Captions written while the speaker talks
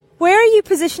you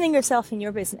positioning yourself in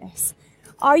your business?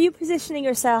 Are you positioning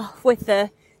yourself with the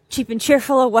cheap and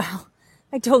cheerful, oh, well,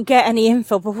 I don't get any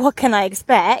info, but what can I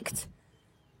expect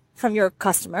from your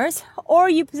customers? Or are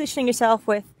you positioning yourself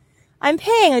with, I'm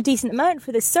paying a decent amount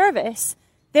for this service,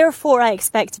 therefore I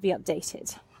expect to be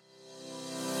updated?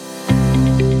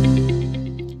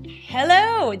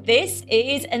 Hello, this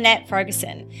is Annette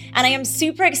Ferguson, and I am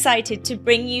super excited to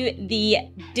bring you the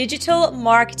Digital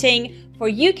Marketing for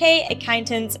UK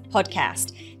Accountants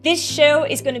podcast. This show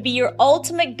is going to be your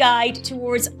ultimate guide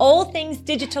towards all things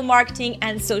digital marketing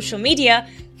and social media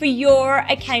for your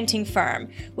accounting firm.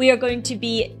 We are going to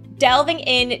be delving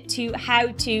into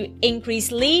how to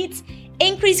increase leads,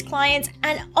 increase clients,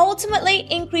 and ultimately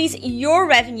increase your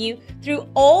revenue through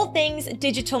all things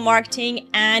digital marketing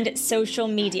and social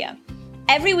media.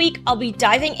 Every week, I'll be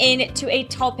diving into a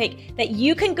topic that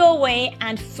you can go away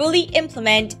and fully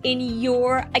implement in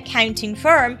your accounting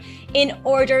firm in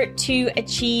order to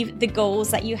achieve the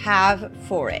goals that you have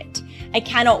for it. I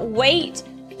cannot wait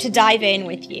to dive in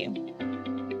with you.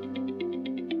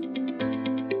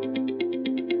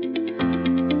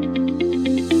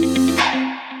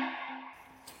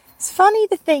 It's funny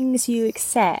the things you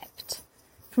accept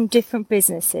from different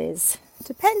businesses,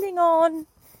 depending on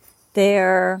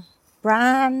their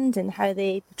brand and how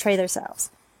they portray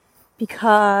themselves.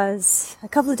 Because a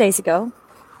couple of days ago,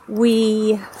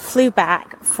 we flew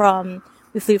from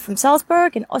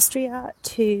Salzburg in Austria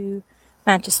to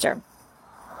Manchester.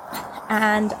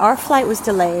 And our flight was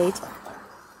delayed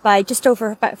by just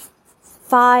over about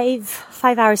 5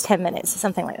 hours, 10 minutes,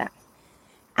 something like that.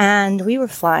 And we were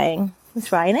flying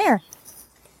with Ryanair.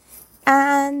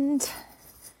 And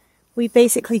we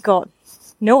basically got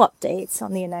no updates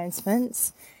on the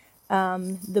announcements.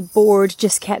 The board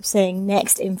just kept saying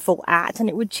next info at, and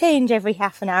it would change every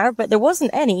half an hour, but there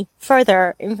wasn't any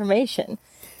further information.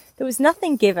 There was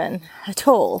nothing given at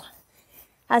all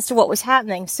as to what was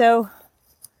happening. So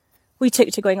we took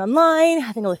to going online,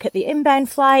 having a look at the inbound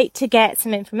flight to get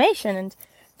some information and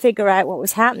figure out what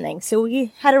was happening. So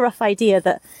we had a rough idea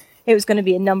that it was going to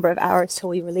be a number of hours till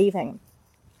we were leaving.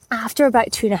 After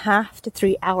about 2.5 to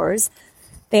 3 hours,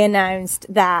 they announced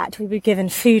that we were given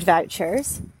food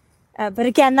vouchers. But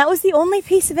again, that was the only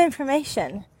piece of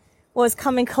information, was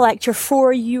come and collect your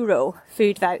 €4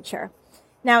 food voucher.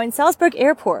 Now in Salzburg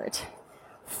Airport,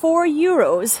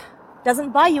 €4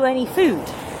 doesn't buy you any food.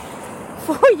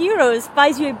 €4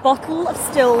 buys you a bottle of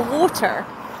still water,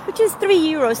 which is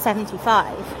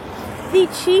 €3.75. The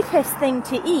cheapest thing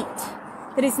to eat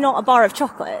that is not a bar of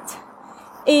chocolate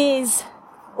is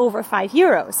over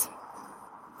 €5.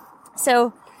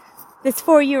 So this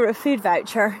 €4 food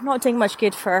voucher, not doing much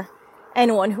good for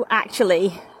anyone who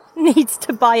actually needs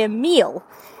to buy a meal,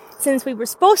 since we were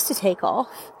supposed to take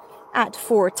off at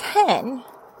 4:10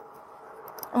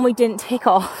 and we didn't take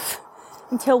off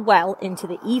until well into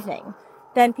the evening.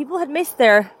 Then people had missed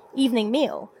their evening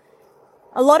meal.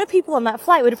 A lot of people on that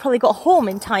flight would have probably got home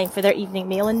in time for their evening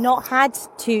meal and not had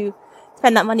to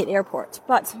spend that money at the airport.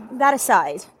 But that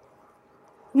aside,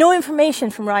 no information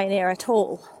from Ryanair at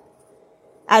all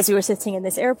as we were sitting in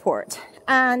this airport.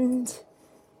 And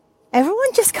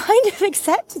everyone just kind of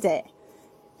accepted it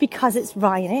because it's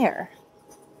Ryanair.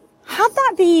 Had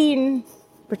that been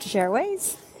British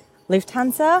Airways,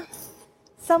 Lufthansa,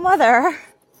 some other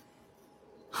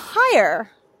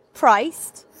higher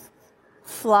priced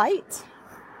flight,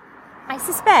 I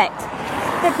suspect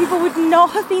that people would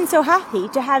not have been so happy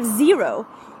to have zero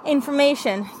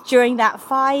information during that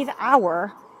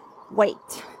 5-hour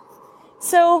wait.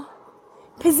 So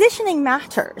positioning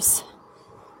matters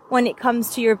when it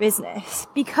comes to your business,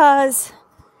 because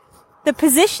the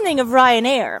positioning of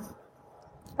Ryanair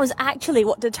was actually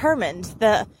what determined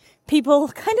that people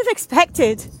kind of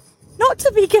expected not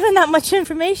to be given that much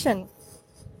information,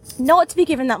 not to be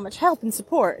given that much help and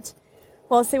support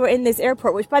whilst they were in this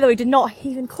airport, which, by the way, did not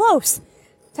even close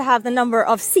to have the number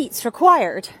of seats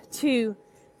required to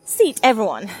seat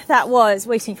everyone that was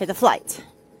waiting for the flight.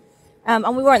 And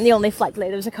we weren't the only flight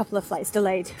delayed. There was a couple of flights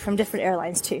delayed from different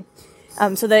airlines too.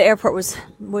 So the airport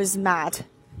was mad.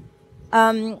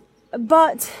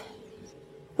 But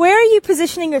where are you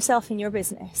positioning yourself in your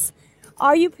business?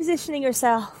 Are you positioning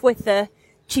yourself with the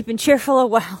cheap and cheerful, oh,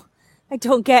 well, I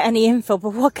don't get any info,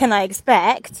 but what can I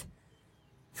expect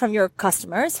from your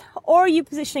customers? Or are you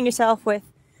positioning yourself with,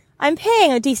 I'm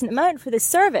paying a decent amount for this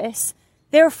service,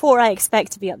 therefore I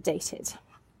expect to be updated?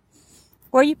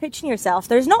 Where are you pitching yourself?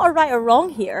 There's not a right or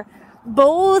wrong here.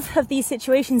 Both of these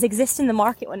situations exist in the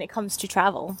market when it comes to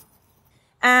travel.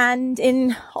 And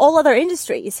in all other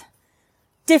industries,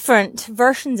 different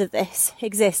versions of this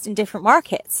exist in different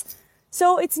markets.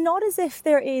 So it's not as if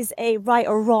there is a right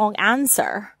or wrong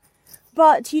answer,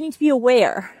 but you need to be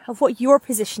aware of what your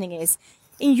positioning is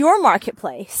in your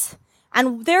marketplace,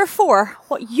 and therefore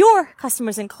what your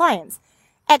customers and clients'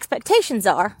 expectations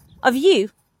are of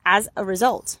you as a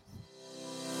result.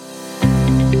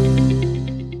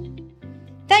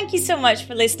 Thank you so much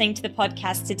for listening to the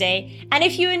podcast today. And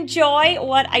if you enjoy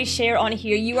what I share on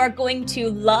here, you are going to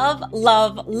love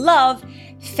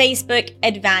Facebook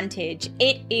Advantage.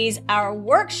 It is our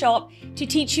workshop to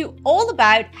teach you all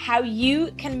about how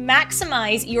you can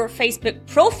maximize your Facebook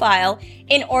profile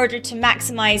in order to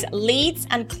maximize leads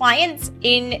and clients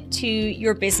into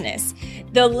your business.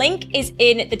 The link is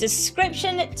in the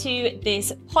description to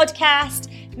this podcast.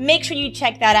 Make sure you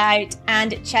check that out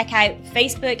and check out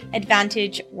Facebook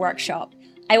Advantage Workshop.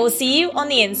 I will see you on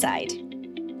the inside.